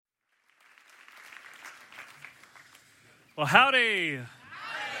Well, howdy.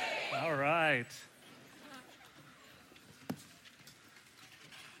 All right.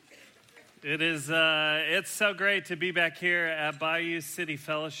 It's so great to be back here at Bayou City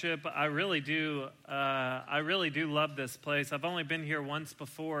Fellowship. I really do love this place. I've only been here once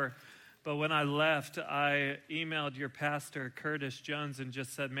before, but when I left, I emailed your pastor, Curtis Jones, and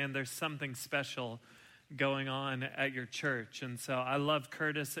just said, man, there's something special going on at your church. And so I love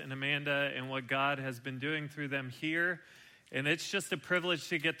Curtis and Amanda and what God has been doing through them here. And it's just a privilege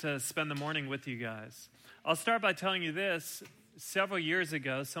to get to spend the morning with you guys. I'll start by telling you this. Several years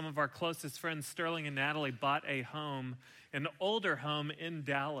ago, some of our closest friends, Sterling and Natalie, bought a home, an older home in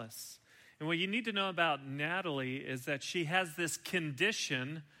Dallas. And what you need to know about Natalie is that she has this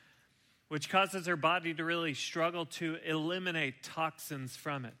condition which causes her body to really struggle to eliminate toxins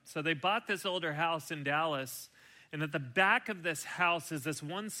from it. So they bought this older house in Dallas, and at the back of this house is this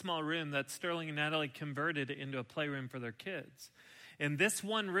one small room that Sterling and Natalie converted into a playroom for their kids. And this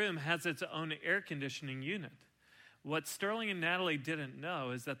one room has its own air conditioning unit. What Sterling and Natalie didn't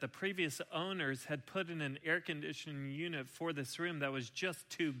know is that the previous owners had put in an air conditioning unit for this room that was just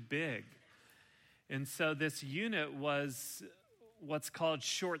too big. And so this unit was what's called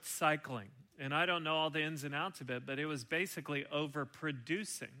short cycling. And I don't know all the ins and outs of it, but it was basically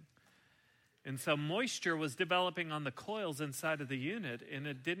overproducing. And so moisture was developing on the coils inside of the unit, and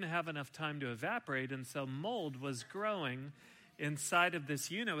it didn't have enough time to evaporate, and so mold was growing inside of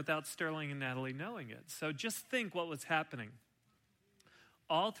this unit without Sterling and Natalie knowing it. So just think what was happening.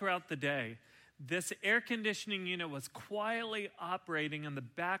 All throughout the day, this air conditioning unit was quietly operating in the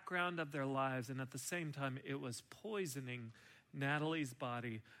background of their lives, and at the same time, it was poisoning Natalie's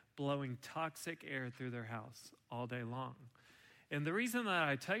body, blowing toxic air through their house all day long. And the reason that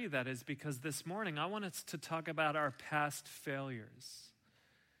I tell you that is because this morning I want us to talk about our past failures.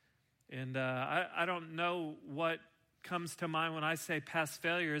 And I don't know what comes to mind when I say past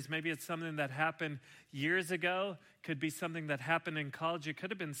failures. Maybe it's something that happened years ago, could be something that happened in college, it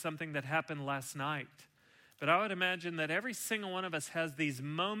could have been something that happened last night. But I would imagine that every single one of us has these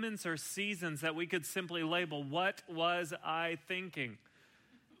moments or seasons that we could simply label, what was I thinking?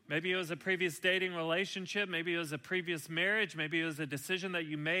 Maybe it was a previous dating relationship. Maybe it was a previous marriage. Maybe it was a decision that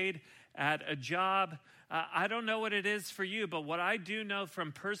you made at a job. I don't know what it is for you, but what I do know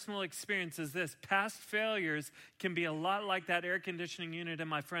from personal experience is this. Past failures can be a lot like that air conditioning unit in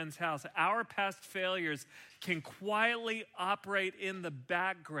my friend's house. Our past failures can quietly operate in the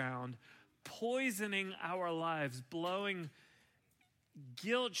background, poisoning our lives, blowing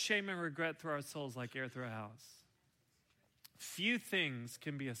guilt, shame, and regret through our souls like air through a house. Few things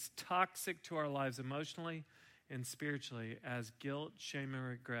can be as toxic to our lives emotionally and spiritually as guilt, shame, and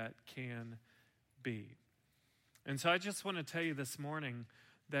regret can be. And so I just want to tell you this morning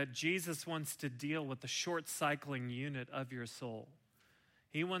that Jesus wants to deal with the short cycling unit of your soul.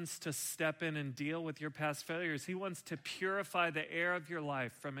 He wants to step in and deal with your past failures. He wants to purify the air of your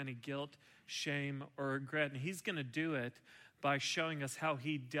life from any guilt, shame, or regret. And he's going to do it by showing us how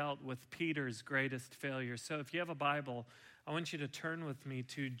he dealt with Peter's greatest failure. So if you have a Bible, I want you to turn with me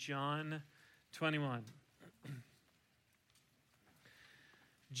to John 21.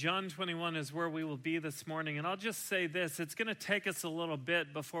 John 21 is where we will be this morning. And I'll just say this, it's going to take us a little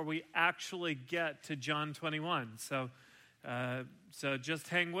bit before we actually get to John 21. So just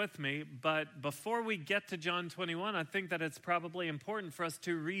hang with me. But before we get to John 21, I think that it's probably important for us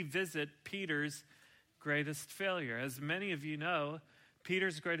to revisit Peter's greatest failure. As many of you know,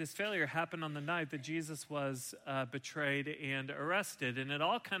 Peter's greatest failure happened on the night that Jesus was betrayed and arrested. And it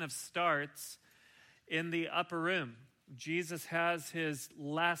all kind of starts in the upper room. Jesus has his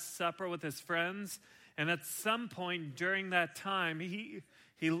Last Supper with his friends. And at some point during that time, he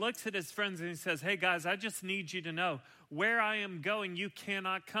looks at his friends and he says, hey guys, I just need you to know, where I am going, you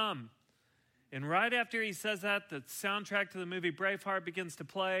cannot come. And right after he says that, the soundtrack to the movie Braveheart begins to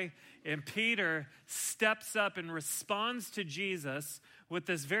play, and Peter steps up and responds to Jesus with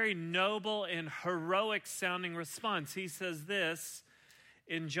this very noble and heroic sounding response. He says this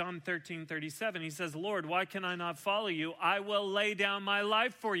in John 13:37. He says, Lord, why can I not follow you? I will lay down my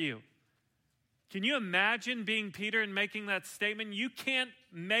life for you. Can you imagine being Peter and making that statement? You can't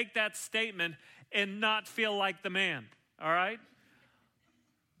make that statement and not feel like the man, all right?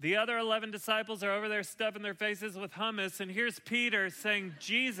 The other 11 disciples are over there stuffing their faces with hummus, and here's Peter saying,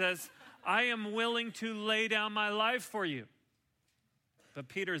 Jesus, I am willing to lay down my life for you. But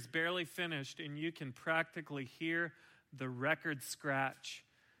Peter's barely finished, and you can practically hear the record scratch.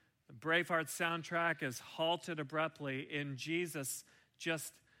 The Braveheart soundtrack is halted abruptly, and Jesus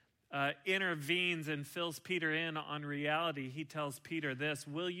just intervenes and fills Peter in on reality. He tells Peter this,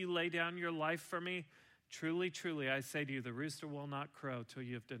 will you lay down your life for me? Truly, truly, I say to you, the rooster will not crow till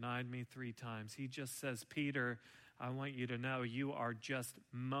you have denied me 3 times. He just says, Peter, I want you to know you are just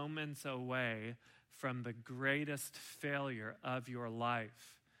moments away from the greatest failure of your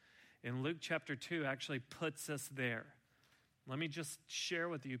life. And Luke chapter 2 actually puts us there. Let me just share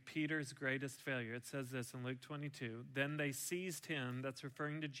with you Peter's greatest failure. It says this in Luke 22. Then they seized him, that's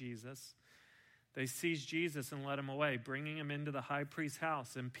referring to Jesus. They seized Jesus and led him away, bringing him into the high priest's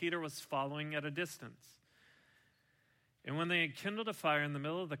house. And Peter was following at a distance. And when they had kindled a fire in the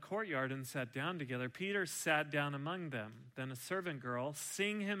middle of the courtyard and sat down together, Peter sat down among them. Then a servant girl,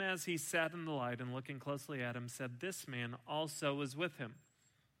 seeing him as he sat in the light and looking closely at him, said, This man also was with him.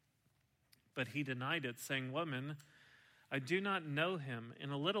 But he denied it, saying, Woman, I do not know him.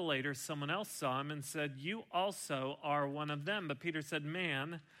 And a little later, someone else saw him and said, You also are one of them. But Peter said,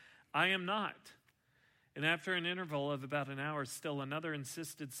 Man, I am not. And after an interval of about an hour, still another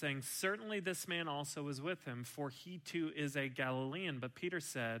insisted, saying, Certainly this man also was with him, for he too is a Galilean. But Peter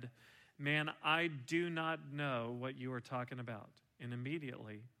said, Man, I do not know what you are talking about. And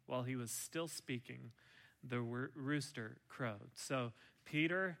immediately, while he was still speaking, the rooster crowed. So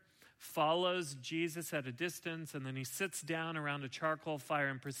Peter follows Jesus at a distance, and then he sits down around a charcoal fire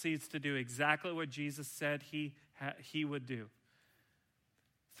and proceeds to do exactly what Jesus said he would do.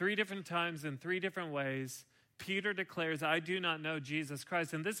 3 different times in 3 different ways, Peter declares, I do not know Jesus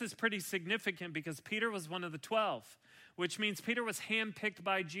Christ. And this is pretty significant because Peter was one of the 12, which means Peter was handpicked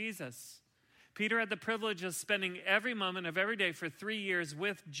by Jesus. Peter had the privilege of spending every moment of every day for 3 years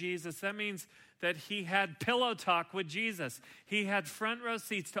with Jesus. That means that he had pillow talk with Jesus. He had front row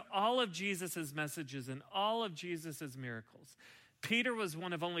seats to all of Jesus' messages and all of Jesus' miracles. Peter was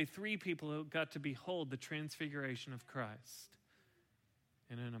one of only 3 people who got to behold the transfiguration of Christ.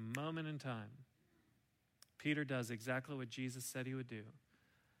 And in a moment in time, Peter does exactly what Jesus said he would do.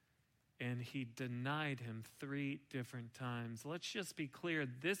 And he denied him 3 different times. Let's just be clear.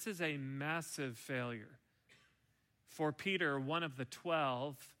 This is a massive failure for Peter, one of the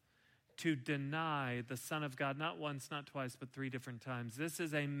 12, to deny the Son of God, not once, not twice, but 3 different times. This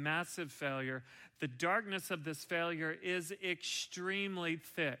is a massive failure. The darkness of this failure is extremely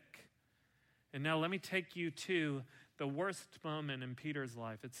thick. And now let me take you to the worst moment in Peter's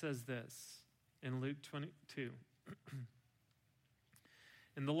life. It says this in Luke 22.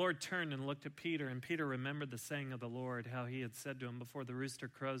 And the Lord turned and looked at Peter, and Peter remembered the saying of the Lord, how he had said to him, Before the rooster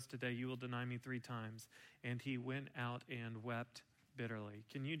crows today, you will deny me 3 times. And he went out and wept bitterly.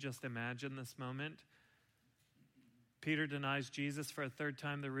 Can you just imagine this moment? Peter denies Jesus for a 3rd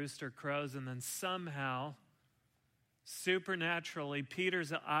time, the rooster crows, and then somehow, supernaturally,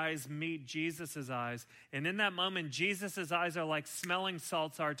 Peter's eyes meet Jesus' eyes. And in that moment, Jesus' eyes are like smelling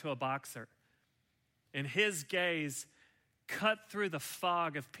salts are to a boxer. And his gaze cut through the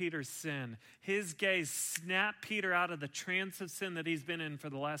fog of Peter's sin. His gaze snapped Peter out of the trance of sin that he's been in for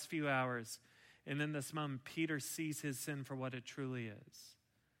the last few hours. And in this moment, Peter sees his sin for what it truly is.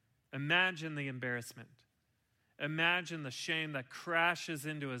 Imagine the embarrassment. Imagine the shame that crashes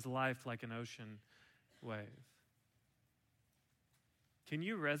into his life like an ocean wave. Can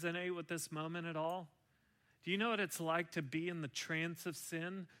you resonate with this moment at all? Do you know what it's like to be in the trance of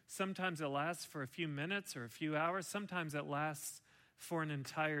sin? Sometimes it lasts for a few minutes or a few hours. Sometimes it lasts for an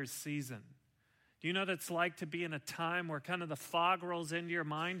entire season. Do you know what it's like to be in a time where kind of the fog rolls into your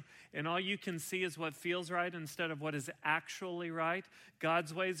mind and all you can see is what feels right instead of what is actually right?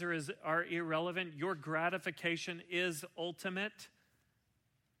 God's ways are irrelevant. Your gratification is ultimate.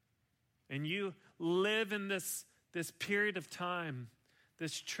 And you live in this period of time,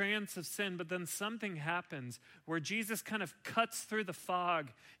 this trance of sin, but then something happens where Jesus kind of cuts through the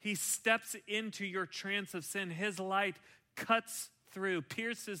fog. He steps into your trance of sin. His light cuts through,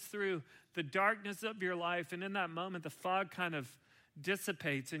 pierces through the darkness of your life. And in that moment, the fog kind of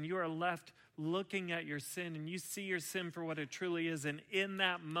dissipates and you are left looking at your sin and you see your sin for what it truly is. And in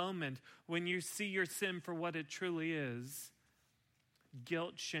that moment, when you see your sin for what it truly is,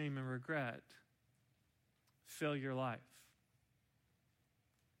 guilt, shame, and regret fill your life.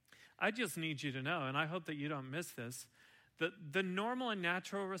 I just need you to know, and I hope that you don't miss this, that the normal and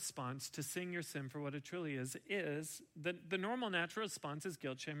natural response to seeing your sin for what it truly is the normal natural response is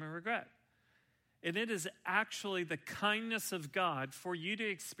guilt, shame, and regret. And it is actually the kindness of God for you to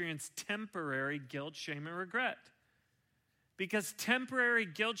experience temporary guilt, shame, and regret. Because temporary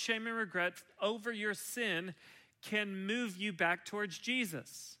guilt, shame, and regret over your sin can move you back towards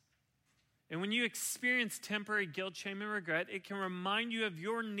Jesus. And when you experience temporary guilt, shame, and regret, it can remind you of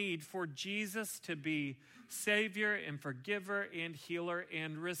your need for Jesus to be Savior and forgiver and healer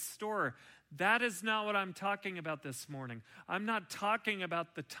and restorer. That is not what I'm talking about this morning. I'm not talking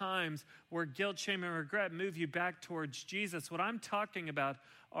about the times where guilt, shame, and regret move you back towards Jesus. What I'm talking about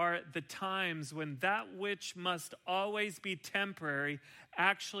are the times when that which must always be temporary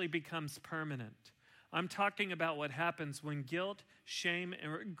actually becomes permanent. I'm talking about what happens when guilt, shame,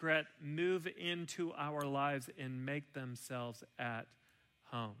 and regret move into our lives and make themselves at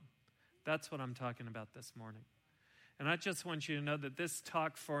home. That's what I'm talking about this morning. And I just want you to know that this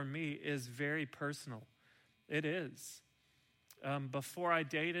talk for me is very personal. It is. Before I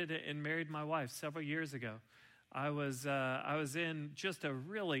dated and married my wife several years ago, I was in just a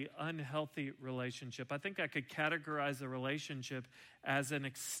really unhealthy relationship. I think I could categorize the relationship as an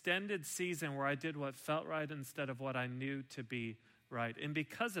extended season where I did what felt right instead of what I knew to be right. And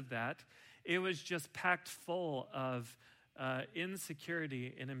because of that, it was just packed full of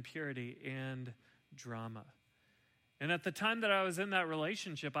insecurity and impurity and drama. And at the time that I was in that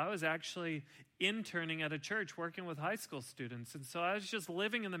relationship, I was actually interning at a church working with high school students. And so I was just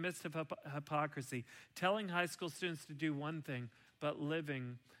living in the midst of hypocrisy, telling high school students to do one thing, but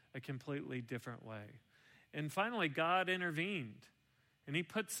living a completely different way. And finally, God intervened. And he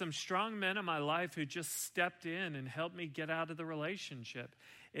put some strong men in my life who just stepped in and helped me get out of the relationship.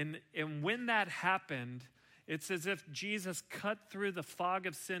 And when that happened, it's as if Jesus cut through the fog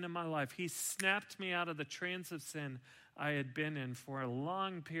of sin in my life. He snapped me out of the trance of sin I had been in for a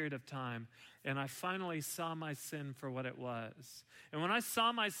long period of time. And I finally saw my sin for what it was. And when I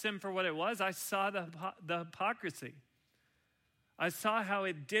saw my sin for what it was, I saw the hypocrisy. I saw how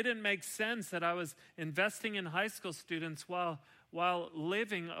it didn't make sense that I was investing in high school students while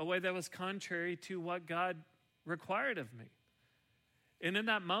living a way that was contrary to what God required of me. And in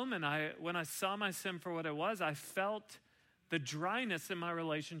that moment, when I saw my sin for what it was, I felt the dryness in my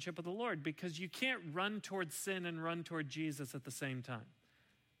relationship with the Lord, because you can't run towards sin and run toward Jesus at the same time.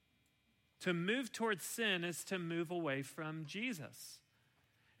 To move towards sin is to move away from Jesus.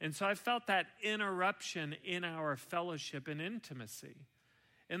 And so I felt that interruption in our fellowship and intimacy.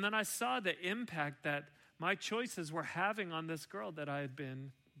 And then I saw the impact that my choices were having on this girl that I had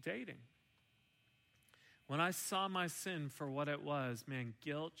been dating. When I saw my sin for what it was, man,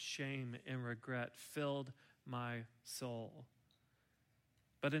 guilt, shame, and regret filled my soul.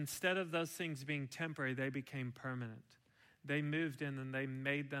 But instead of those things being temporary, they became permanent. They moved in and they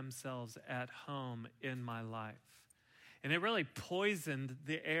made themselves at home in my life. And it really poisoned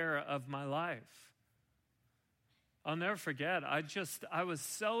the air of my life. I'll never forget, I was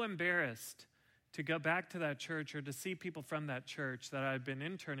so embarrassed to go back to that church or to see people from that church that I'd been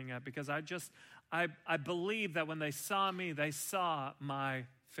interning at, because I believe that when they saw me, they saw my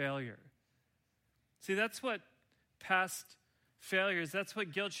failure. See, that's what past failures, that's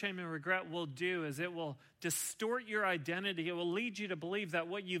what guilt, shame, and regret will do, is it will distort your identity. It will lead you to believe that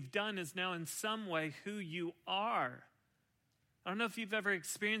what you've done is now in some way who you are. I don't know if you've ever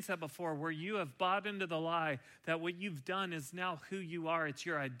experienced that before, where you have bought into the lie that what you've done is now who you are. It's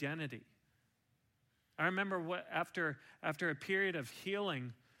your identity. I remember after a period of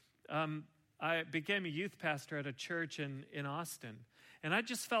healing, I became a youth pastor at a church in Austin. And I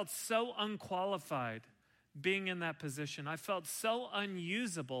just felt so unqualified being in that position. I felt so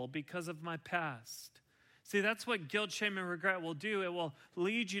unusable because of my past. See, that's what guilt, shame, and regret will do. It will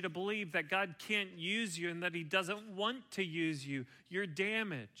lead you to believe that God can't use you and that he doesn't want to use you. You're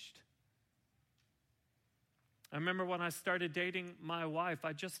damaged. I remember when I started dating my wife,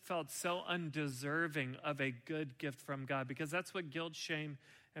 I just felt so undeserving of a good gift from God, because that's what guilt, shame,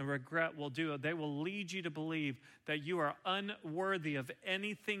 and regret will do. They will lead you to believe that you are unworthy of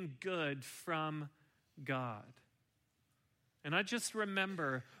anything good from God. And I just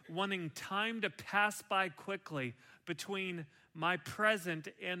remember wanting time to pass by quickly between my present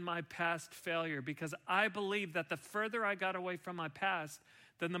and my past failure, because I believed that the further I got away from my past,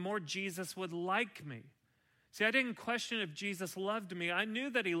 then the more Jesus would like me. See, I didn't question if Jesus loved me. I knew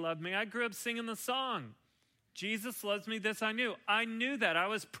that he loved me. I grew up singing the song, Jesus loves me, this I knew. I knew that. I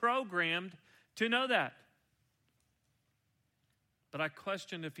was programmed to know that. But I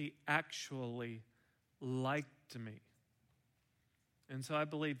questioned if he actually liked me. And so I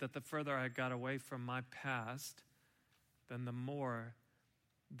believe that the further I got away from my past, then the more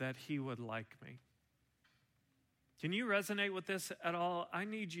that he would like me. Can you resonate with this at all? I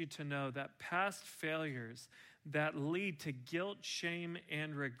need you to know that past failures that lead to guilt, shame,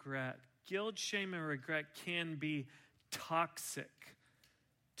 and regret, guilt, shame, and regret can be toxic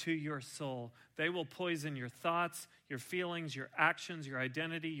to your soul. They will poison your thoughts, your feelings, your actions, your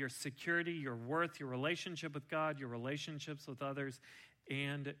identity, your security, your worth, your relationship with God, your relationships with others,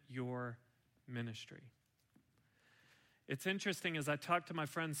 and your ministry. It's interesting, as I talked to my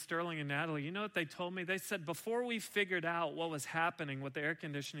friends Sterling and Natalie, you know what they told me? They said before we figured out what was happening with the air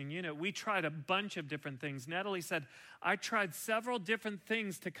conditioning unit, we tried a bunch of different things. Natalie said, I tried several different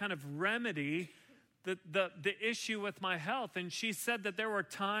things to kind of remedy the issue with my health. And she said that there were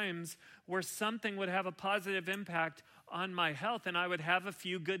times where something would have a positive impact on my health, and I would have a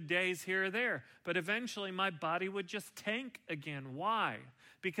few good days here or there. But eventually my body would just tank again. Why?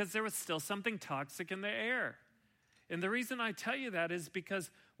 Because there was still something toxic in the air. And the reason I tell you that is because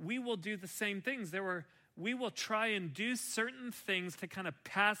we will do the same things. We will try and do certain things to kind of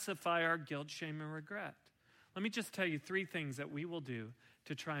pacify our guilt, shame, and regret. Let me just tell you 3 things that we will do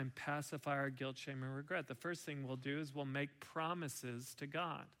to try and pacify our guilt, shame, and regret. The first thing we'll do is we'll make promises to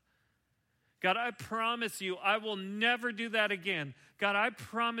God. God, I promise you I will never do that again. God, I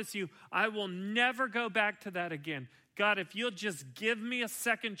promise you I will never go back to that again. God, if you'll just give me a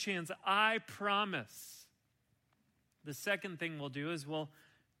second chance, I promise. The second thing we'll do is we'll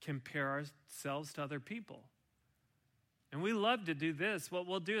compare ourselves to other people. And we love to do this. What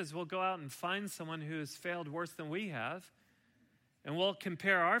we'll do is we'll go out and find someone who has failed worse than we have, and we'll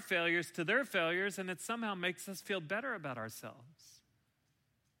compare our failures to their failures, and it somehow makes us feel better about ourselves.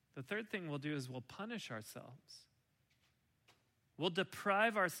 The third thing we'll do is we'll punish ourselves. We'll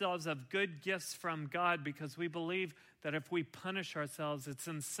deprive ourselves of good gifts from God because we believe that if we punish ourselves, it's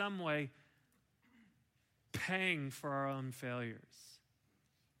in some way paying for our own failures.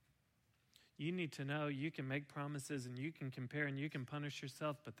 You need to know you can make promises and you can compare and you can punish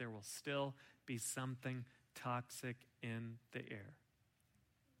yourself, but there will still be something toxic in the air.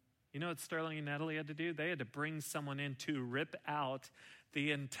 You know what Sterling and Natalie had to do? They had to bring someone in to rip out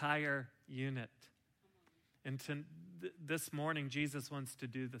the entire unit. And this morning, Jesus wants to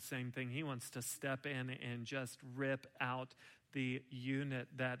do the same thing. He wants to step in and just rip out the unit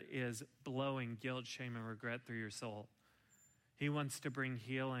that is blowing guilt, shame, and regret through your soul. He wants to bring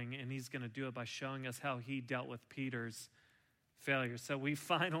healing, and he's going to do it by showing us how he dealt with Peter's failure. So we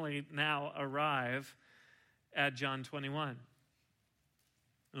finally now arrive at John 21.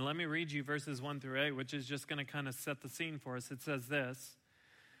 And let me read you verses 1 through 8, which is just going to kind of set the scene for us. It says this.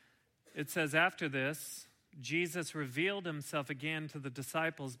 It says, after this, Jesus revealed himself again to the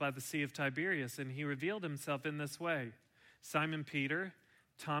disciples by the Sea of Tiberias, and he revealed himself in this way. Simon Peter,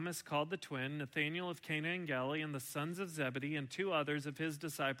 Thomas called the twin, Nathanael of Cana in Galilee, and the sons of Zebedee, and 2 others of his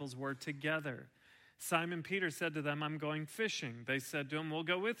disciples were together. Simon Peter said to them, I'm going fishing. They said to him, we'll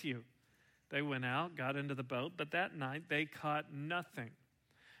go with you. They went out, got into the boat, but that night they caught nothing.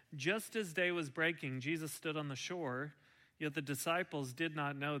 Just as day was breaking, Jesus stood on the shore, yet the disciples did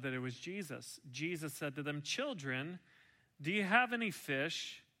not know that it was Jesus. Jesus said to them, children, do you have any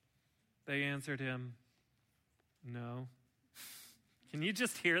fish? They answered him, no. Can you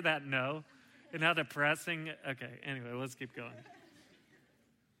just hear that no? And how depressing. Okay, anyway, let's keep going.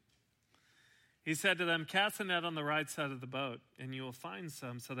 He said to them, cast the net on the right side of the boat, and you will find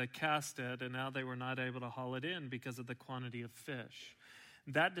some. So they cast it, and now they were not able to haul it in because of the quantity of fish.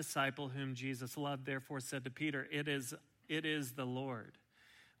 That disciple whom Jesus loved therefore said to Peter, it is the Lord.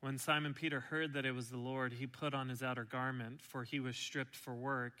 When Simon Peter heard that it was the Lord, he put on his outer garment, for he was stripped for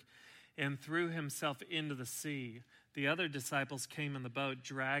work, and threw himself into the sea. The other disciples came in the boat,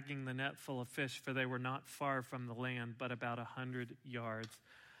 dragging the net full of fish, for they were not far from the land, but about 100 yards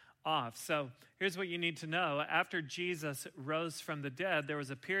off. So here's what you need to know. After Jesus rose from the dead, there was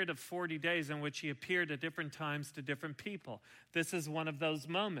a period of 40 days in which he appeared at different times to different people. This is one of those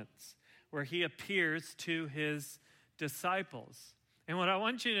moments where he appears to his disciples. And what I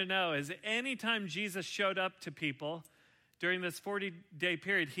want you to know is anytime Jesus showed up to people during this 40-day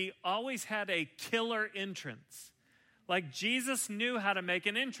period, he always had a killer entrance. Like Jesus knew how to make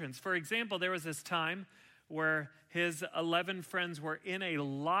an entrance. For example, there was this time where his 11 friends were in a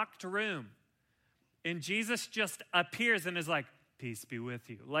locked room. And Jesus just appears and is like, peace be with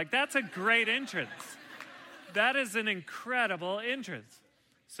you. Like, that's a great entrance. That is an incredible entrance.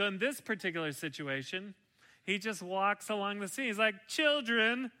 So in this particular situation, he just walks along the sea. He's like,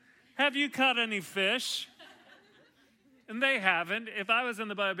 children, have you caught any fish? And they haven't. If I was in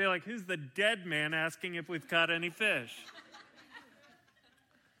the boat, I'd be like, who's the dead man asking if we've caught any fish?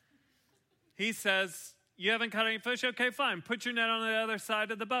 He says, you haven't caught any fish? Okay, fine. Put your net on the other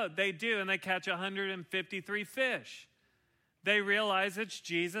side of the boat. They do, and they catch 153 fish. They realize it's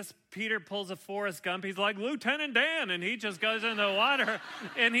Jesus. Peter pulls a Forrest Gump. He's like, Lieutenant Dan, and he just goes in the water,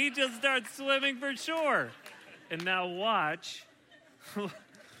 and he just starts swimming for shore. And now watch.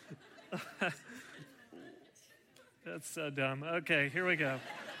 That's so dumb. Okay, here we go.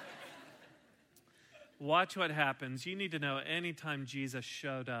 Watch what happens. You need to know anytime Jesus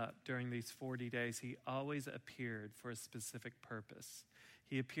showed up during these 40 days, he always appeared for a specific purpose.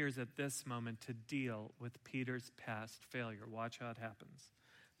 He appears at this moment to deal with Peter's past failure. Watch how it happens.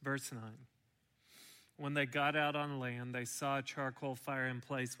 Verse 9. When they got out on land, they saw a charcoal fire in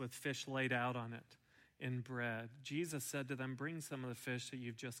place with fish laid out on it and bread. Jesus said to them, "Bring some of the fish that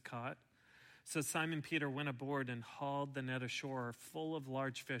you've just caught." So Simon Peter went aboard and hauled the net ashore full of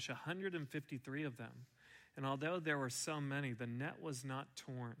large fish, 153 of them. And although there were so many, the net was not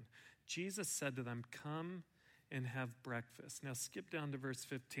torn. Jesus said to them, "Come and have breakfast." Now skip down to verse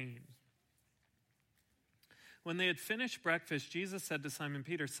 15. When they had finished breakfast, Jesus said to Simon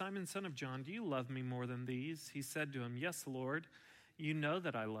Peter, "Simon, son of John, do you love me more than these?" He said to him, "Yes, Lord, you know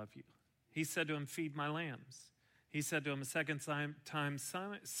that I love you." He said to him, "Feed my lambs." He said to him a second time,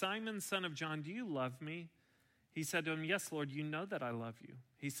 "Simon, son of John, do you love me?" He said to him, "Yes, Lord, you know that I love you."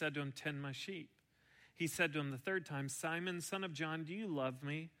 He said to him, "Tend my sheep." He said to him the third time, "Simon, son of John, do you love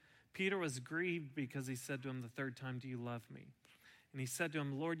me?" Peter was grieved because he said to him the third time, "Do you love me?" And he said to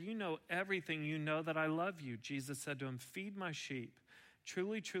him, "Lord, you know everything. You know that I love you." Jesus said to him, "Feed my sheep.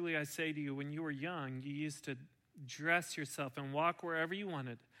 Truly, truly, I say to you, when you were young, you used to dress yourself and walk wherever you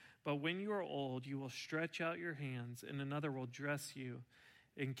wanted. But when you are old, you will stretch out your hands, and another will dress you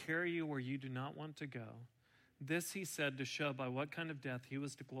and carry you where you do not want to go." This he said to show by what kind of death he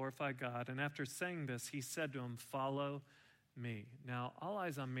was to glorify God. And after saying this, he said to him, "Follow me." Now, all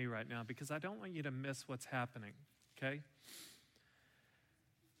eyes on me right now, because I don't want you to miss what's happening, okay?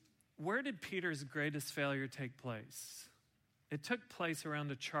 Where did Peter's greatest failure take place? It took place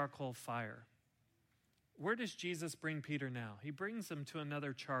around a charcoal fire. Where does Jesus bring Peter now? He brings him to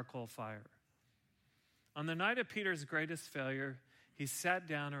another charcoal fire. On the night of Peter's greatest failure, he sat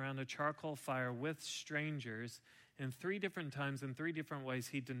down around a charcoal fire with strangers, and 3 different times in 3 different ways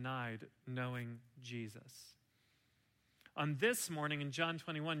he denied knowing Jesus. On this morning in John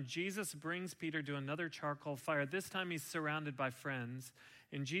 21, Jesus brings Peter to another charcoal fire. This time he's surrounded by friends,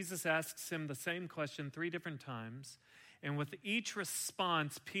 and Jesus asks him the same question 3 different times. And with each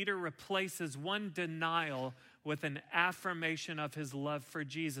response, Peter replaces one denial with an affirmation of his love for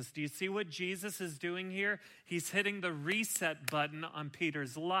Jesus. Do you see what Jesus is doing here? He's hitting the reset button on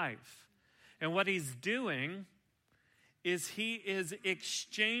Peter's life. And what he's doing is he is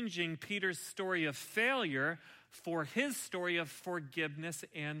exchanging Peter's story of failure for his story of forgiveness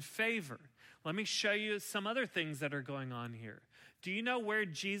and favor. Let me show you some other things that are going on here. Do you know where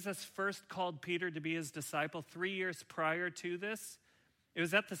Jesus first called Peter to be his disciple 3 years prior to this? It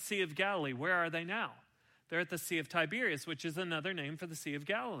was at the Sea of Galilee. Where are they now? They're at the Sea of Tiberias, which is another name for the Sea of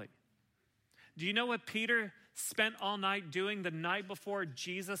Galilee. Do you know what Peter spent all night doing the night before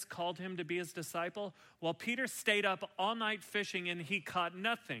Jesus called him to be his disciple? Well, Peter stayed up all night fishing and he caught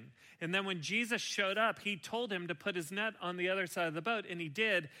nothing. And then when Jesus showed up, he told him to put his net on the other side of the boat, and he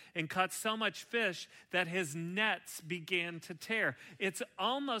did, and caught so much fish that his nets began to tear. It's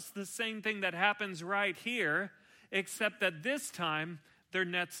almost the same thing that happens right here, except that this time their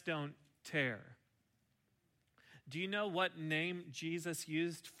nets don't tear. Do you know what name Jesus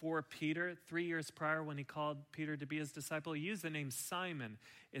used for Peter 3 years prior when he called Peter to be his disciple? He used the name Simon.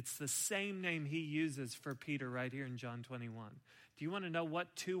 It's the same name he uses for Peter right here in John 21. Do you want to know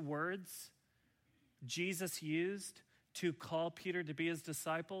what 2 words Jesus used to call Peter to be his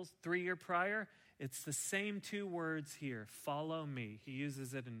disciples 3 years prior? It's the same 2 words here, "Follow me." He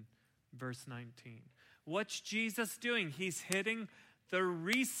uses it in verse 19. What's Jesus doing? He's hitting the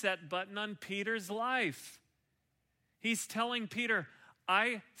reset button on Peter's life. He's telling Peter,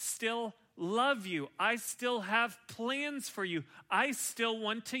 I still love you. I still have plans for you. I still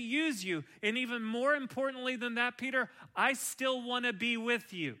want to use you. And even more importantly than that, Peter, I still want to be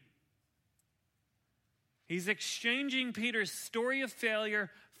with you. He's exchanging Peter's story of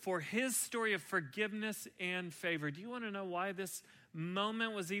failure for his story of forgiveness and favor. Do you want to know why this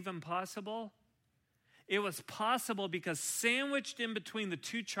moment was even possible? It was possible because sandwiched in between the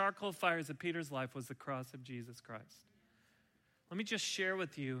 2 charcoal fires of Peter's life was the cross of Jesus Christ. Let me just share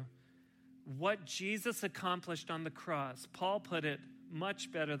with you what Jesus accomplished on the cross. Paul put it much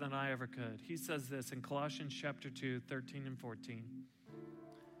better than I ever could. He says this in Colossians chapter 2, 13 and 14.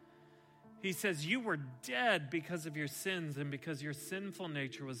 He says, "You were dead because of your sins and because your sinful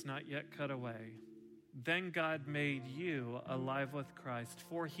nature was not yet cut away. Then God made you alive with Christ,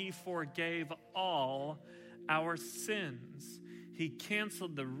 for he forgave all our sins. He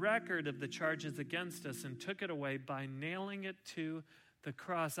canceled the record of the charges against us and took it away by nailing it to the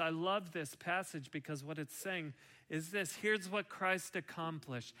cross. I love this passage because what it's saying is this. Here's what Christ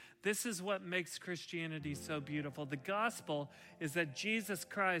accomplished. This is what makes Christianity so beautiful. The gospel is that Jesus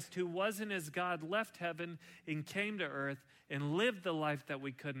Christ, who wasn't as God, left heaven and came to earth and lived the life that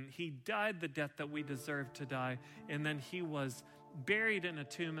we couldn't. He died the death that we deserved to die. And then he was buried in a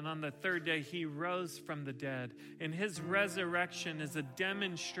tomb, and on the third day he rose from the dead. And his resurrection is a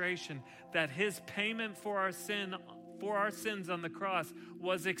demonstration that his payment for our sins on the cross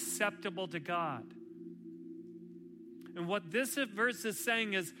was acceptable to God. And what this verse is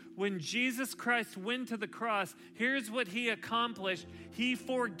saying is when Jesus Christ went to the cross, here's what he accomplished. He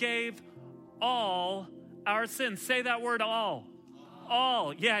forgave all our sins. Say that word, all.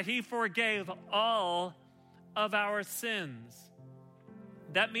 All. Yeah, he forgave all of our sins.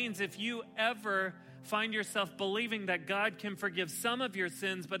 That means if you ever find yourself believing that God can forgive some of your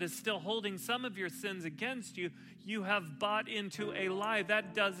sins but is still holding some of your sins against you, you have bought into a lie.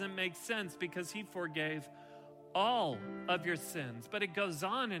 That doesn't make sense because he forgave all of your sins. But it goes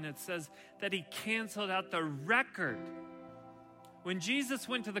on and it says that he canceled out the record. When Jesus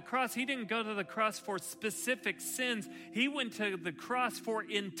went to the cross, he didn't go to the cross for specific sins. He went to the cross for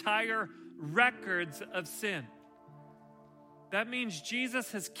entire records of sin. That means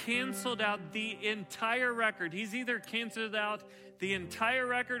Jesus has canceled out the entire record. He's either canceled out the entire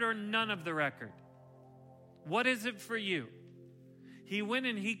record or none of the record. What is it for you? He went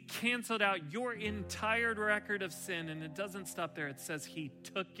and he canceled out your entire record of sin, and it doesn't stop there. It says he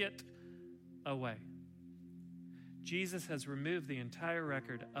took it away. Jesus has removed the entire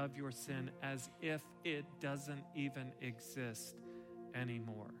record of your sin as if it doesn't even exist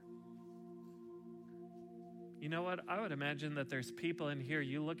anymore. You know what? I would imagine that there's people in here,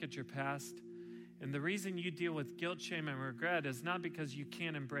 you look at your past, and the reason you deal with guilt, shame, and regret is not because you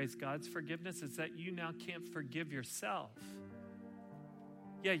can't embrace God's forgiveness, it's that you now can't forgive yourself.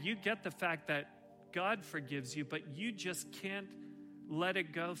 Yeah, you get the fact that God forgives you, but you just can't let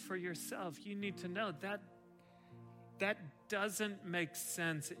it go for yourself. You need to know that doesn't make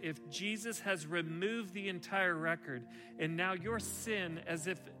sense. If Jesus has removed the entire record, and now your sin, as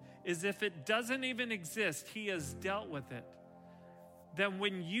if it doesn't even exist, he has dealt with it. Then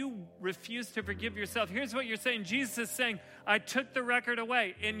when you refuse to forgive yourself, here's what you're saying. Jesus is saying, I took the record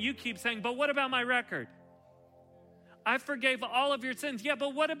away. And you keep saying, but what about my record? I forgave all of your sins. Yeah,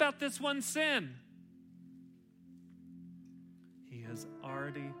 but what about this one sin? He has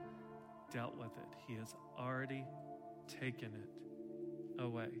already dealt with it. He has already taken it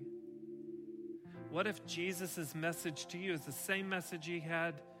away. What if Jesus' message to you is the same message he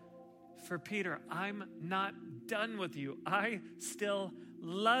had for Peter? I'm not done with you. I still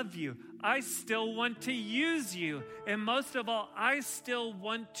love you. I still want to use you. And most of all, I still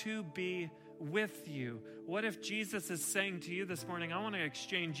want to be with you. What if Jesus is saying to you this morning, I want to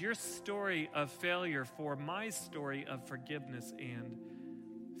exchange your story of failure for my story of forgiveness and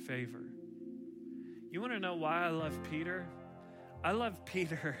favor? You want to know why I love Peter? I love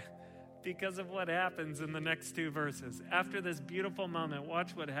Peter because of what happens in the next two verses. After this beautiful moment,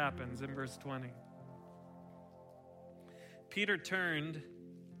 watch what happens in verse 20. Peter turned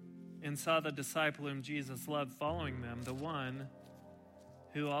and saw the disciple whom Jesus loved following them, the one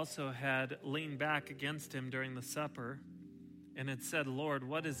who also had leaned back against him during the supper, and had said, Lord,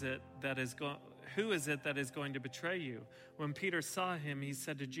 who is it that is going to betray you? When Peter saw him, he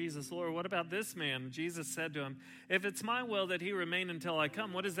said to Jesus, Lord, what about this man? Jesus said to him, if it's my will that he remain until I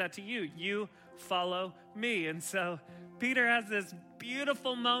come, what is that to you? You follow me. And so Peter has this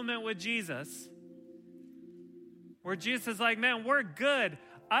beautiful moment with Jesus where Jesus is like, man, we're good.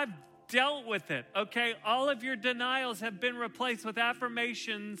 I've dealt with it, okay? All of your denials have been replaced with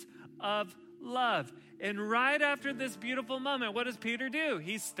affirmations of love. And right after this beautiful moment, what does Peter do?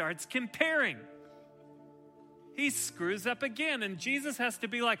 He starts comparing. He screws up again, and Jesus has to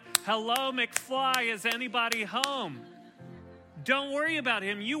be like, hello, McFly, is anybody home? Don't worry about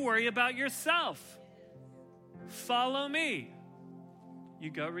him. You worry about yourself. Follow me. You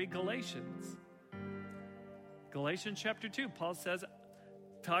go read Galatians. Galatians chapter 2, Paul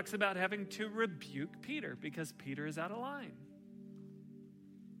talks about having to rebuke Peter because Peter is out of line.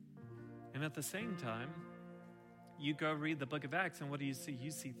 And at the same time, you go read the book of Acts, and what do you see?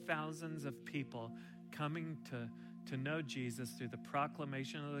 You see thousands of people coming to know Jesus through the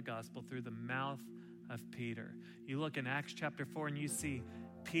proclamation of the gospel, through the mouth of Peter. You look in Acts chapter 4, and you see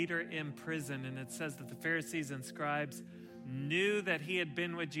Peter in prison, and it says that the Pharisees and scribes knew that he had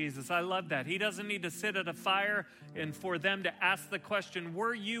been with Jesus. I love that. He doesn't need to sit at a fire and for them to ask the question,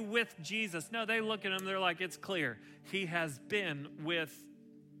 were you with Jesus? No, they look at him, they're like, it's clear. He has been with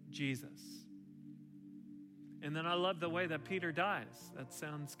Jesus. And then I love the way that Peter dies. That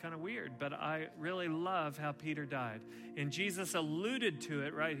sounds kind of weird, but I really love how Peter died. And Jesus alluded to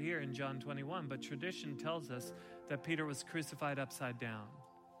it right here in John 21, but tradition tells us that Peter was crucified upside down.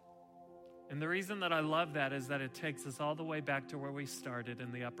 And the reason that I love that is that it takes us all the way back to where we started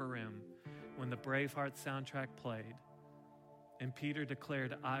in the upper room when the Braveheart soundtrack played. And Peter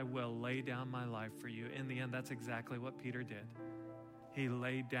declared, I will lay down my life for you. In the end, that's exactly what Peter did. He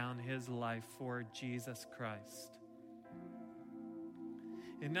laid down his life for Jesus Christ.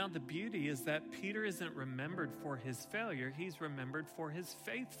 And now the beauty is that Peter isn't remembered for his failure. He's remembered for his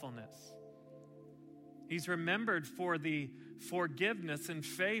faithfulness. He's remembered for the forgiveness and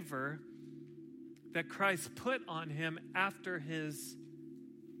favor that Christ put on him after his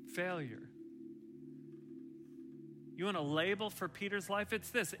failure. You want a label for Peter's life? It's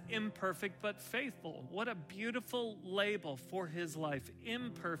this: imperfect but faithful. What a beautiful label for his life.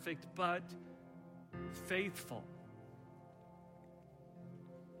 Imperfect but faithful.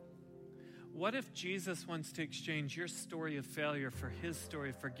 What if Jesus wants to exchange your story of failure for his story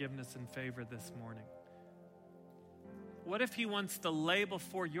of forgiveness and favor this morning? What if he wants the label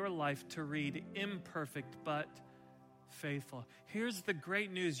for your life to read imperfect but faithful? Here's the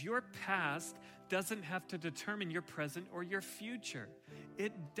great news. Your past doesn't have to determine your present or your future.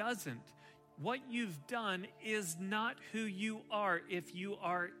 It doesn't. What you've done is not who you are if you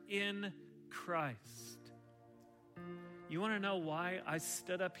are in Christ. You want to know why I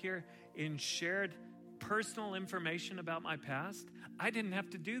stood up here and shared personal information about my past? I didn't have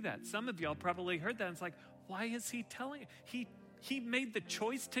to do that. Some of y'all probably heard that. It's like, why is he telling? He made the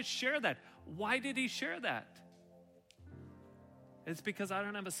choice to share that. Why did he share that? It's because I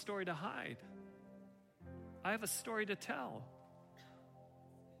don't have a story to hide. I have a story to tell.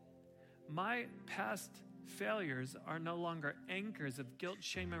 My past failures are no longer anchors of guilt,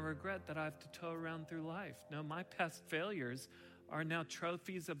 shame, and regret that I have to tow around through life. No, my past failures are now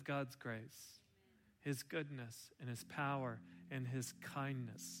trophies of God's grace, his goodness, and his power, and his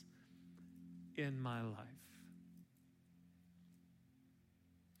kindness in my life.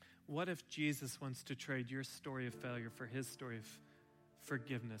 What if Jesus wants to trade your story of failure for his story of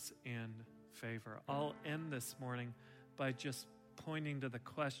forgiveness and favor? I'll end this morning by just pointing to the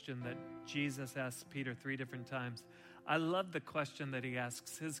question that Jesus asked Peter 3 different times. I love the question that he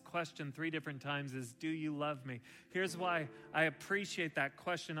asks. His question 3 different times is, do you love me? Here's why I appreciate that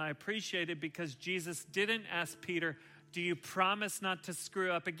question. I appreciate it because Jesus didn't ask Peter, do you promise not to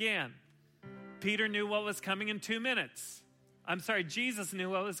screw up again? Peter knew what was coming in 2 minutes. Jesus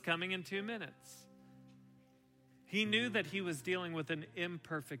knew what was coming in 2 minutes. He knew that he was dealing with an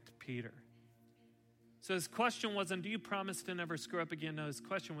imperfect Peter. So his question wasn't, do you promise to never screw up again? No, his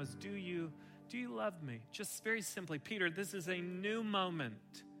question was, do you love me? Just very simply, Peter, this is a new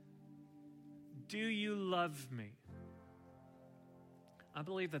moment. Do you love me? I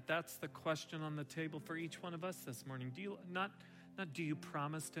believe that that's the question on the table for each one of us this morning. Do you not do you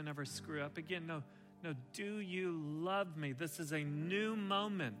promise to never screw up again? No, do you love me? This is a new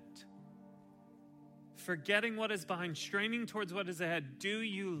moment. Forgetting what is behind, straining towards what is ahead. Do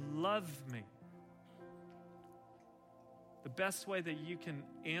you love me? The best way that you can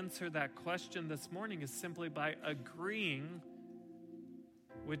answer that question this morning is simply by agreeing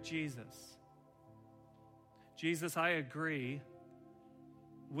with Jesus. Jesus, I agree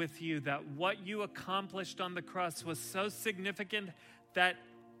with you that what you accomplished on the cross was so significant that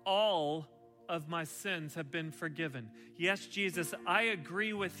all of my sins have been forgiven. Yes, Jesus, I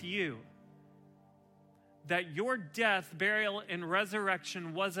agree with you that your death, burial, and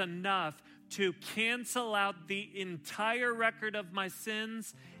resurrection was enough to cancel out the entire record of my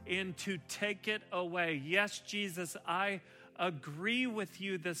sins and to take it away. Yes, Jesus, I agree with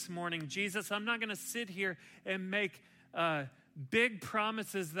you this morning. Jesus, I'm not going to sit here and make big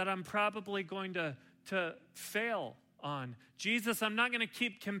promises that I'm probably going to fail on. Jesus, I'm not going to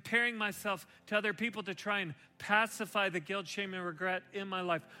keep comparing myself to other people to try and pacify the guilt, shame, and regret in my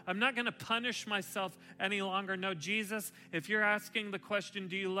life. I'm not going to punish myself any longer. No, Jesus, if you're asking the question,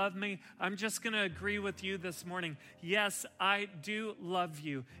 do you love me? I'm just going to agree with you this morning. Yes, I do love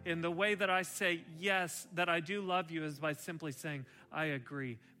you. And the way that I say yes, that I do love you is by simply saying, I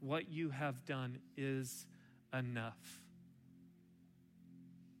agree. What you have done is enough.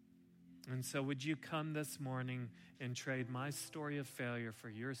 And so would you come this morning and trade my story of failure for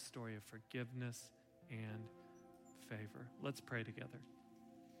your story of forgiveness and favor? Let's pray together.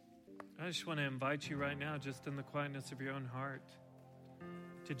 I just want to invite you right now, just in the quietness of your own heart,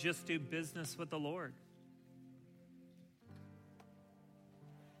 to just do business with the Lord.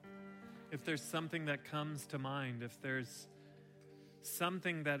 If there's something that comes to mind, if there's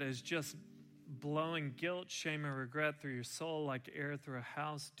something that is just blowing guilt, shame, and regret through your soul like air through a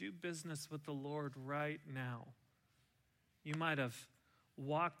house. Do business with the Lord right now. You might have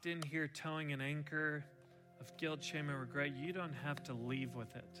walked in here towing an anchor of guilt, shame, and regret. You don't have to leave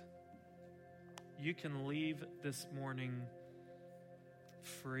with it. You can leave this morning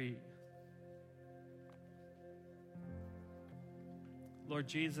free. Lord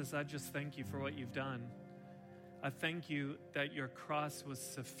Jesus, I just thank you for what you've done. I thank you that your cross was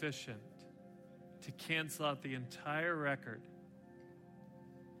sufficient to cancel out the entire record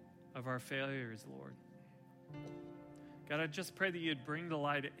of our failures, Lord. God, I just pray that you'd bring to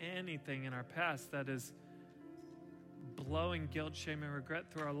light anything in our past that is blowing guilt, shame, and regret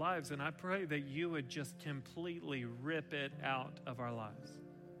through our lives. And I pray that you would just completely rip it out of our lives.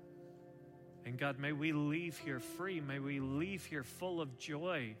 And God, may we leave here free. May we leave here full of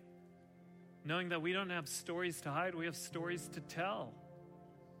joy, knowing that we don't have stories to hide. We have stories to tell.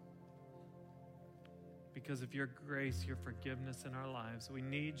 Because of your grace, your forgiveness in our lives. We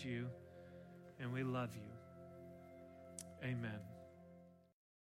need you and we love you. Amen.